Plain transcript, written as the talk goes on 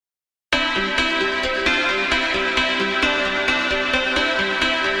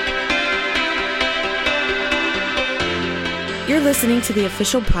You're listening to the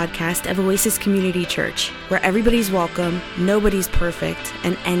official podcast of Oasis Community Church, where everybody's welcome, nobody's perfect,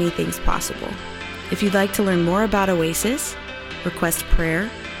 and anything's possible. If you'd like to learn more about Oasis, request prayer,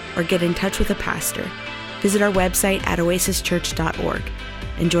 or get in touch with a pastor, visit our website at oasischurch.org.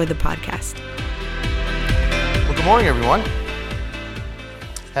 Enjoy the podcast. Well, good morning, everyone.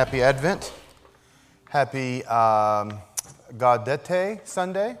 Happy Advent. Happy Gaudete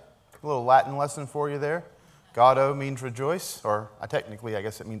Sunday. A little Latin lesson for you there. Gaudo means rejoice, or technically, I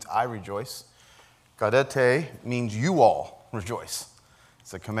guess it means I rejoice. Gaudete means you all rejoice.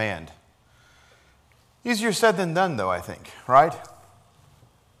 It's a command. Easier said than done, though, I think, right?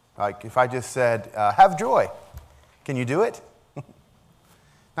 Like if I just said, have joy, can you do it?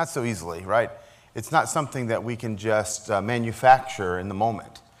 Not so easily, right? It's not something that we can just manufacture in the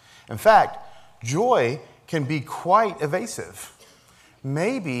moment. In fact, joy can be quite evasive.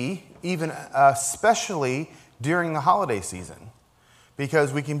 Maybe even especially during the holiday season,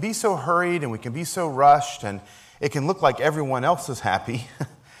 because we can be so hurried and we can be so rushed and it can look like everyone else is happy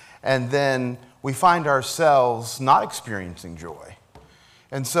and then we find ourselves not experiencing joy.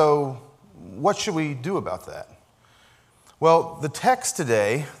 And so what should we do about that? Well, the text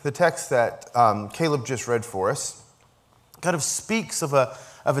today, the text that Caleb just read for us, kind of speaks of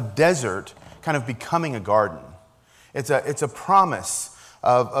a desert kind of becoming a garden. It's a promise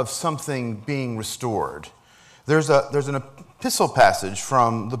of something being restored. There's an epistle passage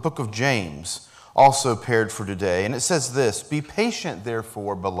from the book of James, also paired for today, and it says this: "Be patient,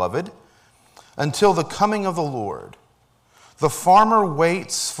 therefore, beloved, until the coming of the Lord. The farmer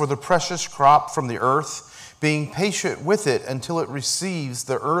waits for the precious crop from the earth, being patient with it until it receives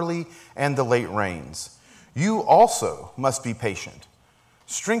the early and the late rains. You also must be patient.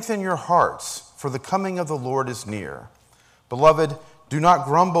 Strengthen your hearts, for the coming of the Lord is near. Beloved, do not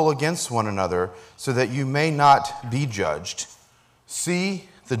grumble against one another, so that you may not be judged. See,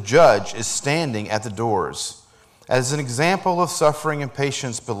 the judge is standing at the doors. As an example of suffering and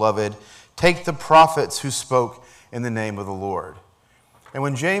patience, beloved, take the prophets who spoke in the name of the Lord." And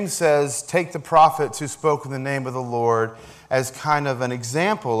when James says, take the prophets who spoke in the name of the Lord as kind of an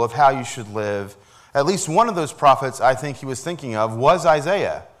example of how you should live, at least one of those prophets I think he was thinking of was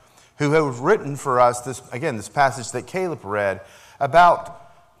Isaiah, who had written for us this passage that Caleb read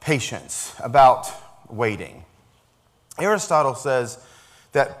about patience, about waiting. Aristotle says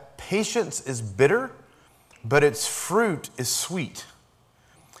that patience is bitter, but its fruit is sweet.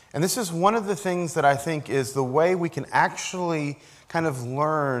 And this is one of the things that I think is the way we can actually kind of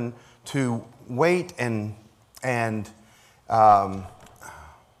learn to wait and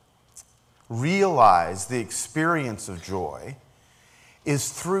realize the experience of joy is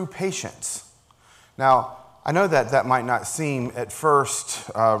through patience. Now, I know that might not seem at first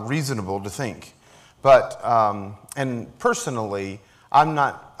reasonable to think, but and personally, I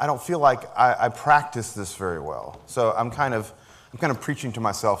don't feel like I practice this very well. So I'm kind of preaching to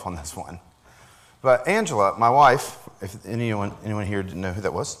myself on this one. But Angela, my wife, if anyone here didn't know who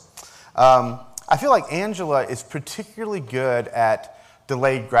that was, I feel like Angela is particularly good at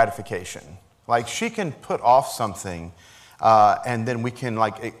delayed gratification. Like she can put off something and then we can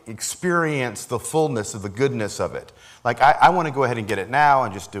experience the fullness of the goodness of it. Like I want to go ahead and get it now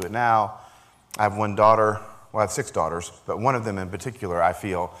and just do it now. I have one daughter, well I have 6 daughters, but one of them in particular I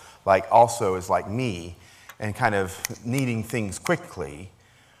feel like also is like me and kind of needing things quickly,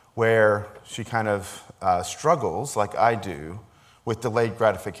 where she kind of struggles like I do with delayed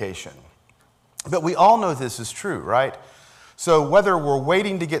gratification. But we all know this is true, right? So whether we're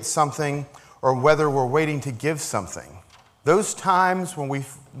waiting to get something or whether we're waiting to give something, those times when we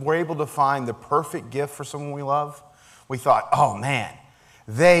were able to find the perfect gift for someone we love, we thought, oh man,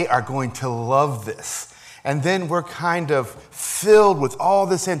 they are going to love this. And then we're kind of filled with all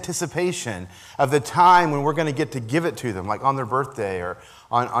this anticipation of the time when we're going to get to give it to them, like on their birthday or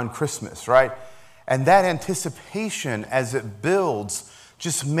on Christmas, right? And that anticipation as it builds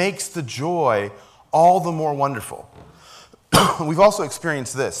just makes the joy all the more wonderful. We've also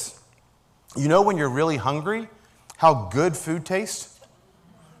experienced this. You know when you're really hungry, how good food tastes,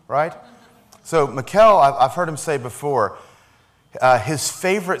 right? So Mikkel, I've heard him say before, his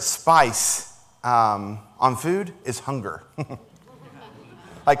favorite spice on food is hunger.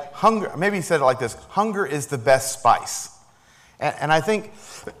 Like hunger, maybe he said it like this: hunger is the best spice. And I think,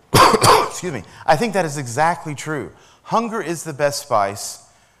 excuse me, I think that is exactly true. Hunger is the best spice.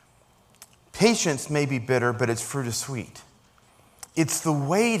 Patience may be bitter, but its fruit is sweet. It's the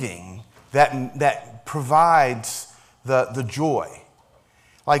waiting that provides the joy.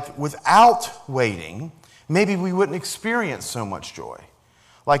 Like without waiting, maybe we wouldn't experience so much joy.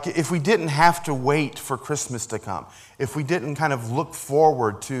 Like if we didn't have to wait for Christmas to come, if we didn't kind of look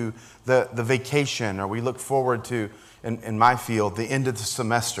forward to the vacation, or we look forward to, in my field, the end of the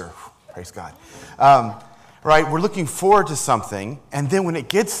semester, praise God, right? We're looking forward to something, and then when it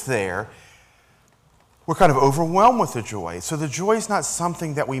gets there, we're kind of overwhelmed with the joy. So the joy is not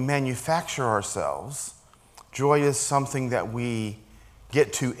something that we manufacture ourselves. Joy is something that we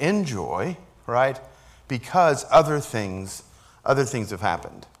get to enjoy, right? Because other things have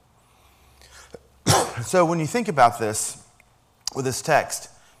happened. So when you think about this with this text,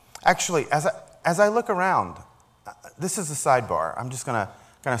 actually, as I look around, this is a sidebar. I'm just going to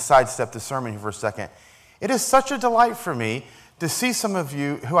kind of sidestep the sermon here for a second. It is such a delight for me to see some of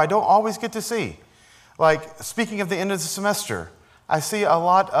you who I don't always get to see. Like, speaking of the end of the semester, I see a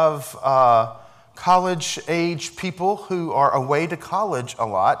lot of college-age people who are away to college a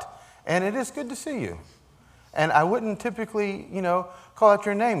lot, and it is good to see you. And I wouldn't typically, call out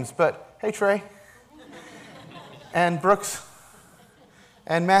your names, but hey, Trey, and Brooks,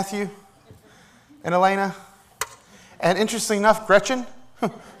 and Matthew, and Elena, and interestingly enough, Gretchen,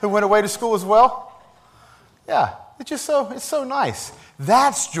 who went away to school as well. Yeah, it's so nice.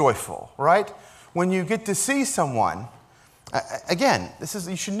 That's joyful, right? When you get to see someone. Again,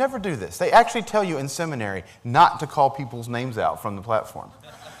 you should never do this. They actually tell you in seminary not to call people's names out from the platform.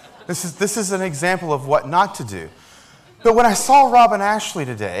 This is an example of what not to do. But when I saw Rob and Ashley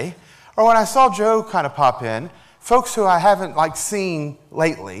today, or when I saw Joe kind of pop in, folks who I haven't seen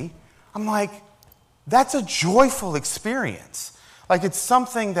lately, I'm like, that's a joyful experience. Like, it's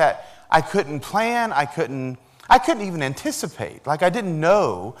something that I couldn't plan, I couldn't even anticipate. Like, I didn't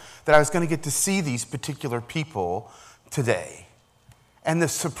know that I was going to get to see these particular people today. And the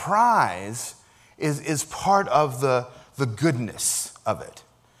surprise is part of the goodness of it.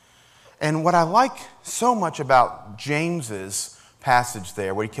 And what I like so much about James's passage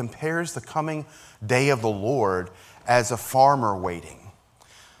there, where he compares the coming day of the Lord as a farmer waiting.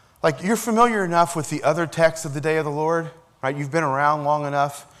 Like, you're familiar enough with the other texts of the day of the Lord, right? You've been around long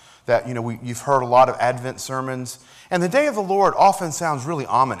enough that, you've heard a lot of Advent sermons. And the day of the Lord often sounds really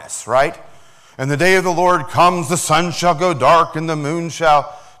ominous, right? And the day of the Lord comes, the sun shall go dark, and the moon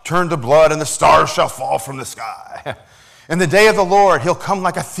shall turn to blood, and the stars shall fall from the sky. And the day of the Lord, he'll come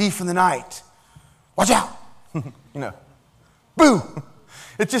like a thief in the night. Watch out! Boo!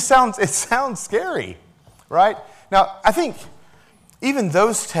 It sounds scary, right? Now, I think even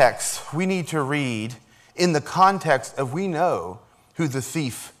those texts we need to read in the context of we know who the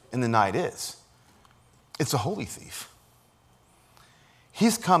thief in the night is. It's a holy thief.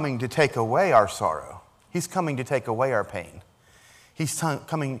 He's coming to take away our sorrow. He's coming to take away our pain. He's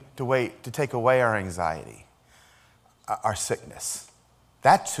coming to take away our anxiety, our sickness.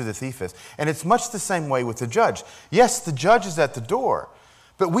 That's who the thief is. And it's much the same way with the judge. Yes, the judge is at the door,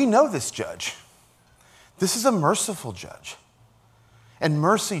 but we know this judge. This is a merciful judge. And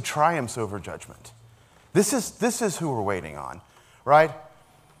mercy triumphs over judgment. This is who we're waiting on, right?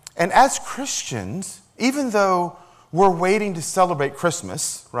 And as Christians, even though we're waiting to celebrate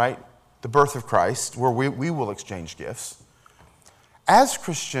Christmas, right? The birth of Christ, where we will exchange gifts. As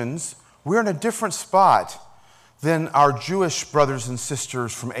Christians, we're in a different spot than our Jewish brothers and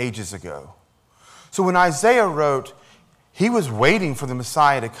sisters from ages ago. So when Isaiah wrote, he was waiting for the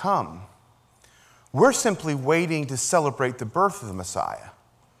Messiah to come. We're simply waiting to celebrate the birth of the Messiah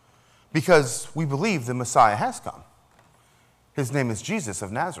because we believe the Messiah has come. His name is Jesus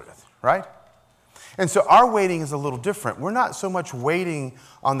of Nazareth, right? And so our waiting is a little different. We're not so much waiting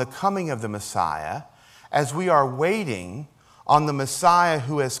on the coming of the Messiah as we are waiting on the Messiah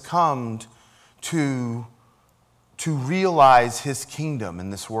who has come to realize his kingdom in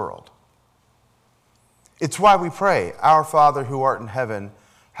this world. It's why we pray, Our Father who art in heaven,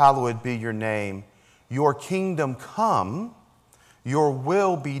 hallowed be your name. Your kingdom come, your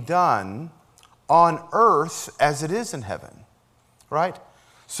will be done on earth as it is in heaven, right?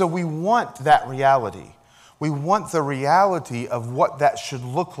 So we want that reality. We want the reality of what that should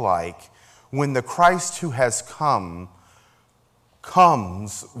look like when the Christ who has come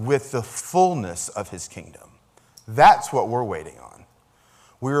comes with the fullness of his kingdom. That's what we're waiting on.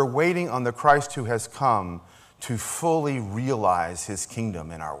 We are waiting on the Christ who has come to fully realize his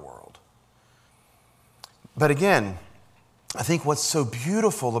kingdom in our world. But again, I think what's so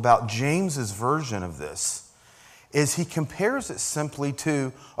beautiful about James's version of this is he compares it simply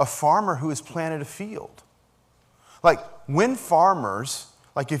to a farmer who has planted a field. Like when farmers,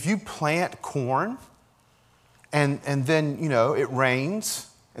 like if you plant corn and then, it rains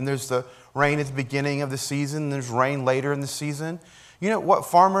and there's the rain at the beginning of the season, and there's rain later in the season. You know what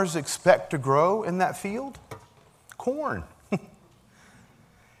farmers expect to grow in that field? Corn.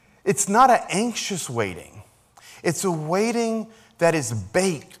 It's not an anxious waiting. It's a waiting that is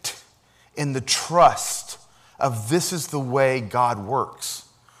baked in the trust of this is the way God works.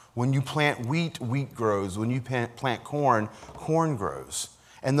 When you plant wheat, wheat grows. When you plant corn, corn grows.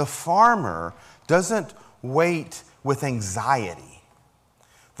 And the farmer doesn't wait with anxiety.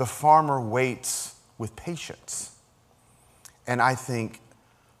 The farmer waits with patience. And I think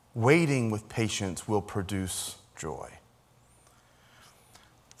waiting with patience will produce joy.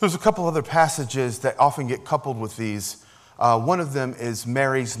 There's a couple other passages that often get coupled with these. One of them is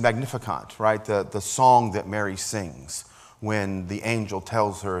Mary's Magnificat, right? The song that Mary sings when the angel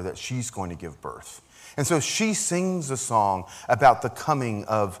tells her that she's going to give birth. And so she sings a song about the coming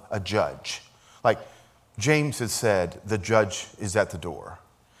of a judge. Like James had said, the judge is at the door.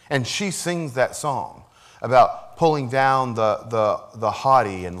 And she sings that song about pulling down the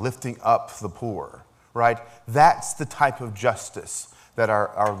haughty and lifting up the poor, right? That's the type of justice that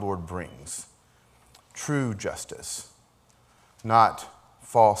our Lord brings. True justice, not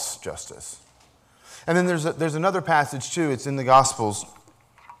false justice. And then there's another passage too. It's in the Gospels.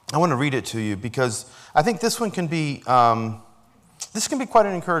 I want to read it to you because I think this one can be quite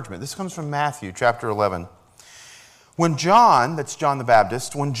an encouragement. This comes from Matthew chapter 11. When John, that's John the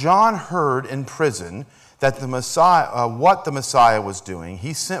Baptist, when John heard in prison that the Messiah, what the Messiah was doing,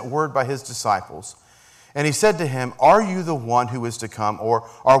 he sent word by his disciples. And he said to him, "Are you the one who is to come, or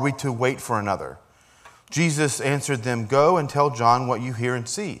are we to wait for another?" Jesus answered them, "Go and tell John what you hear and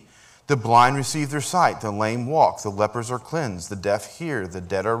see. The blind receive their sight, the lame walk, the lepers are cleansed, the deaf hear, the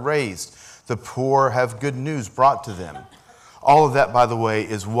dead are raised, the poor have good news brought to them." All of that, by the way,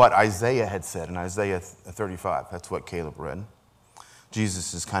 is what Isaiah had said in Isaiah 35. That's what Caleb read.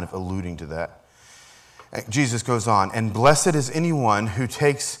 Jesus is kind of alluding to that. Jesus goes on, "And blessed is anyone who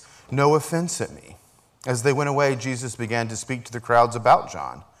takes no offense at me." As they went away, Jesus began to speak to the crowds about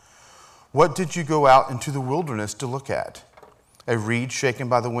John. "What did you go out into the wilderness to look at? A reed shaken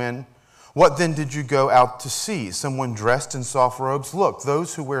by the wind? What then did you go out to see? Someone dressed in soft robes? Look,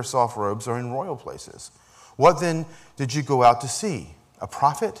 those who wear soft robes are in royal places. What then did you go out to see? A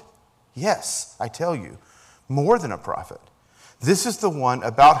prophet? Yes, I tell you, more than a prophet. This is the one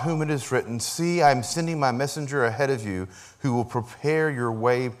about whom it is written, 'See, I am sending my messenger ahead of you who will prepare your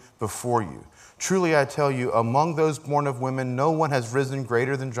way before you.' Truly I tell you, among those born of women, no one has risen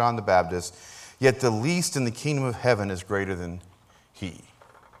greater than John the Baptist, yet the least in the kingdom of heaven is greater than he."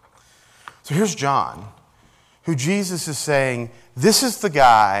 So here's John, who Jesus is saying, this is the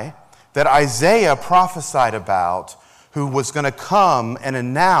guy that Isaiah prophesied about, who was going to come and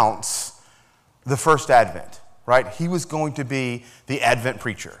announce the first advent, right? He was going to be the Advent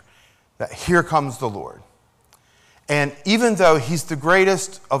preacher, that here comes the Lord. And even though he's the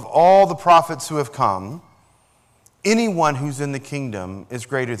greatest of all the prophets who have come, anyone who's in the kingdom is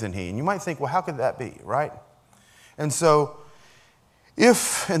greater than he. And you might think, well, how could that be, right? And so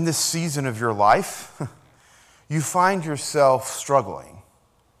if in this season of your life you find yourself struggling,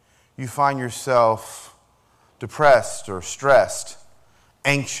 you find yourself depressed or stressed,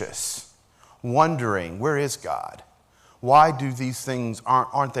 anxious, wondering, where is God? Why do these things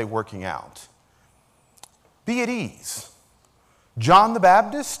aren't they working out? Be at ease. John the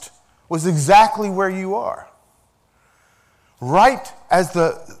Baptist was exactly where you are. Right as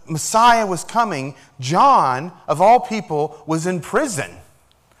the Messiah was coming, John, of all people, was in prison.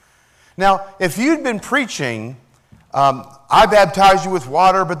 Now, if you'd been preaching, I baptize you with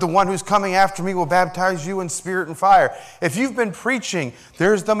water, but the one who's coming after me will baptize you in spirit and fire. If you've been preaching,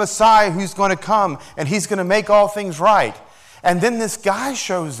 there's the Messiah who's going to come, and he's going to make all things right. And then this guy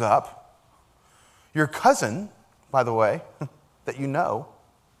shows up, your cousin, by the way, that you know.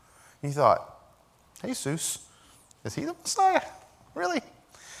 You thought, hey, Zeus, is he the Messiah? Really?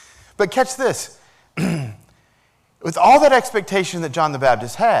 But catch this. With all that expectation that John the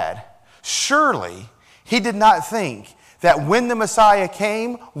Baptist had, surely he did not think that when the Messiah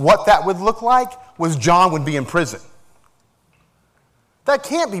came, what that would look like was John would be in prison. That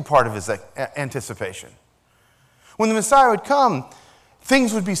can't be part of his anticipation. When the Messiah would come,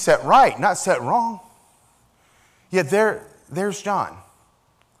 things would be set right, not set wrong. Yet there's John,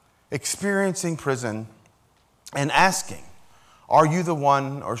 experiencing prison and asking, are you the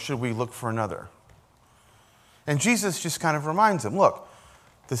one or should we look for another? And Jesus just kind of reminds him, look,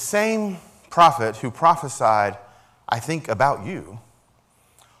 the same prophet who prophesied, I think, about you,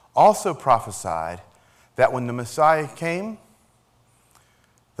 also prophesied that when the Messiah came,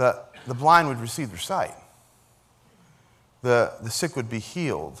 the blind would receive their sight. The sick would be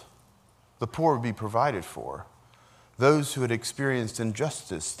healed. The poor would be provided for. Those who had experienced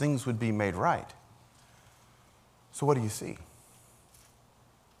injustice, things would be made right. So what do you see?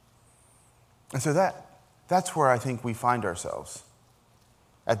 And so that's where I think we find ourselves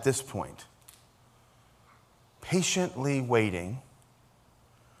at this point. Patiently waiting,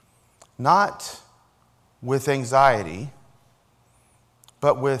 not with anxiety,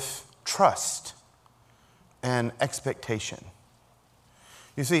 but with trust and expectation.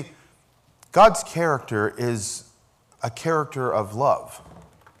 You see, God's character is a character of love,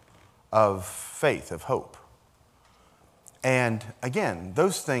 of faith, of hope. And again,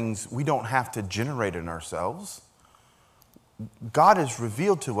 those things we don't have to generate in ourselves. God is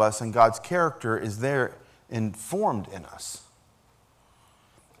revealed to us, and God's character is there informed in us.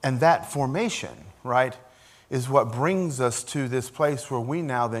 And that formation, right, is what brings us to this place where we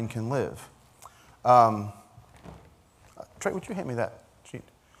now then can live. Trey, would you hand me that sheet?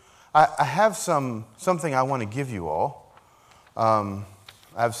 I have something I want to give you all. I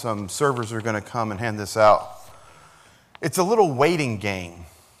have some servers who are going to come and hand this out. It's a little waiting game.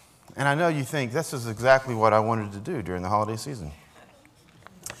 And I know you think this is exactly what I wanted to do during the holiday season.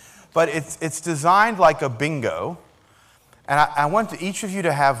 But it's designed like a bingo. And I want each of you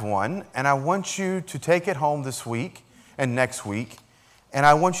to have one. And I want you to take it home this week and next week. And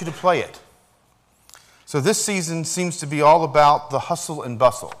I want you to play it. So this season seems to be all about the hustle and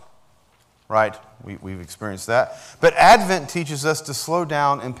bustle. Right? We've experienced that. But Advent teaches us to slow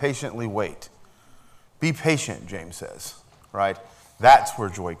down and patiently wait. Be patient, James says. Right? That's where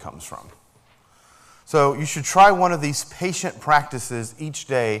joy comes from. So you should try one of these patient practices each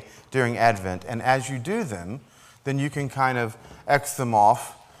day during Advent. And as you do them, then you can kind of X them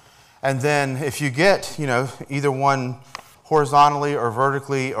off. And then if you get, either one horizontally or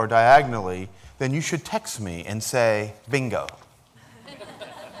vertically or diagonally, then you should text me and say, bingo.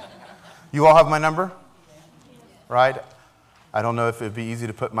 You all have my number? Right? I don't know if it'd be easy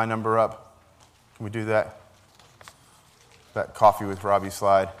to put my number up. Can we do that? That Coffee with Robbie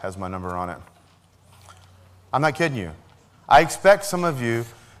slide has my number on it. I'm not kidding you. I expect some of you,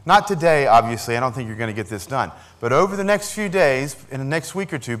 not today, obviously, I don't think you're going to get this done, but over the next few days, in the next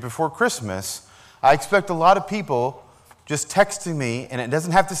week or two before Christmas, I expect a lot of people just texting me, and it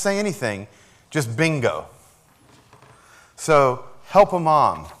doesn't have to say anything, just bingo. So help a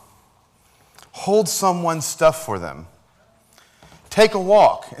mom. Hold someone's stuff for them. Take a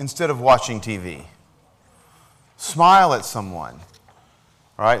walk instead of watching TV. Smile at someone.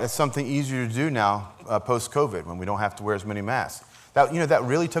 All right, that's something easier to do now post-COVID when we don't have to wear as many masks. That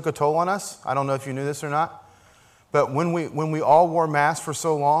really took a toll on us. I don't know if you knew this or not. But when we all wore masks for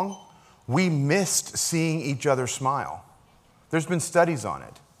so long, we missed seeing each other smile. There's been studies on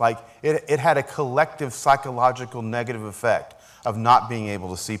it. Like, it had a collective psychological negative effect of not being able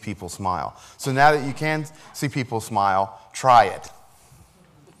to see people smile. So now that you can see people smile, try it.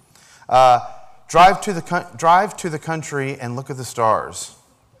 Drive to the country and look at the stars.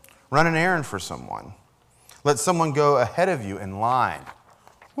 Run an errand for someone. Let someone go ahead of you in line.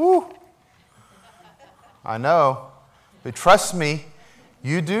 Woo! I know. But trust me,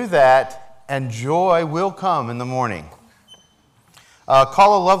 you do that and joy will come in the morning.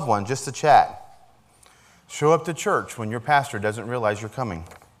 Call a loved one just to chat. Show up to church when your pastor doesn't realize you're coming.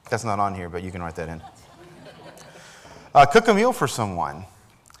 That's not on here, but you can write that in. Cook a meal for someone.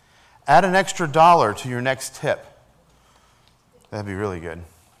 Add an extra $1 to your next tip. That'd be really good.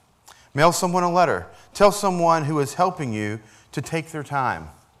 Mail someone a letter. Tell someone who is helping you to take their time.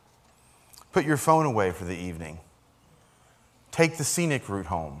 Put your phone away for the evening. Take the scenic route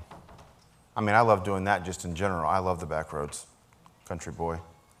home. I love doing that just in general. I love the back roads. Country boy.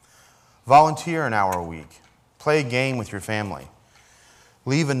 Volunteer an hour a week. Play a game with your family.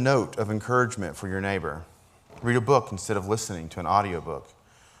 Leave a note of encouragement for your neighbor. Read a book instead of listening to an audiobook.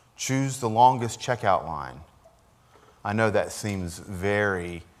 Choose the longest checkout line. I know that seems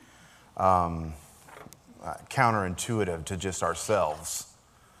very counterintuitive to just ourselves.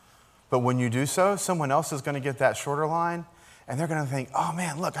 But when you do so, someone else is going to get that shorter line, and they're going to think, oh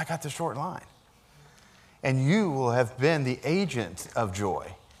man, look, I got the short line. And you will have been the agent of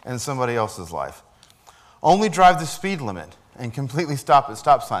joy in somebody else's life. Only drive the speed limit and completely stop at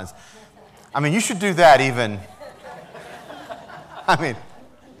stop signs. You should do that even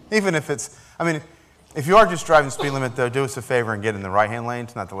if you are just driving the speed limit, though, do us a favor and get in the right-hand lane,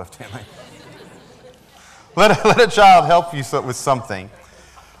 not the left-hand lane. Let a child help you with something.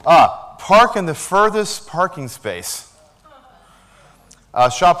 Park in the furthest parking space.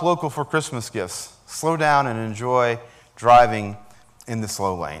 Shop local for Christmas gifts. Slow down and enjoy driving in the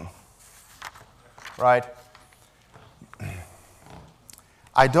slow lane. Right?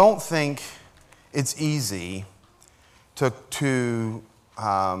 I don't think it's easy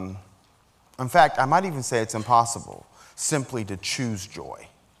in fact, I might even say it's impossible simply to choose joy.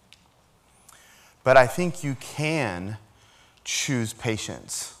 But I think you can choose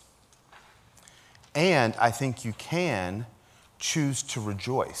patience. And I think you can choose to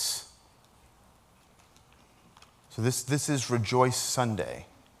rejoice. So this is Rejoice Sunday.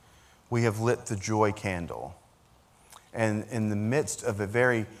 We have lit the joy candle. And in the midst of a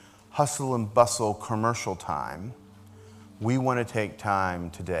very hustle and bustle commercial time, we want to take time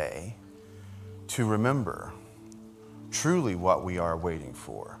today to remember truly what we are waiting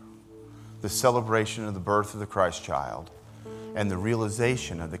for. The celebration of the birth of the Christ child and the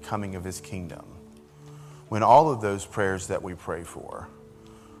realization of the coming of his kingdom. When all of those prayers that we pray for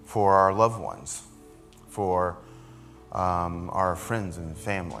our loved ones, for our friends and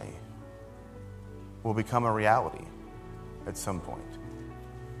family, will become a reality at some point.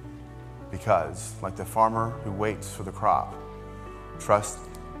 Because, like the farmer who waits for the crop, trust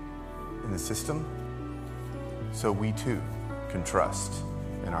in the system, so we too can trust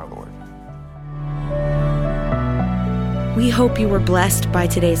in our Lord. We hope you were blessed by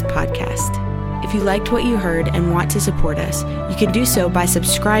today's podcast. If you liked what you heard and want to support us, you can do so by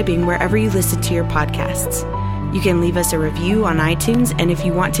subscribing wherever you listen to your podcasts. You can leave us a review on iTunes, and if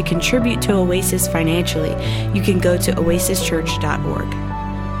you want to contribute to Oasis financially, you can go to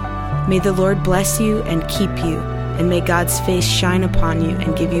oasischurch.org. May the Lord bless you and keep you, and may God's face shine upon you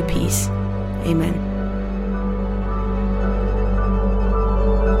and give you peace. Amen.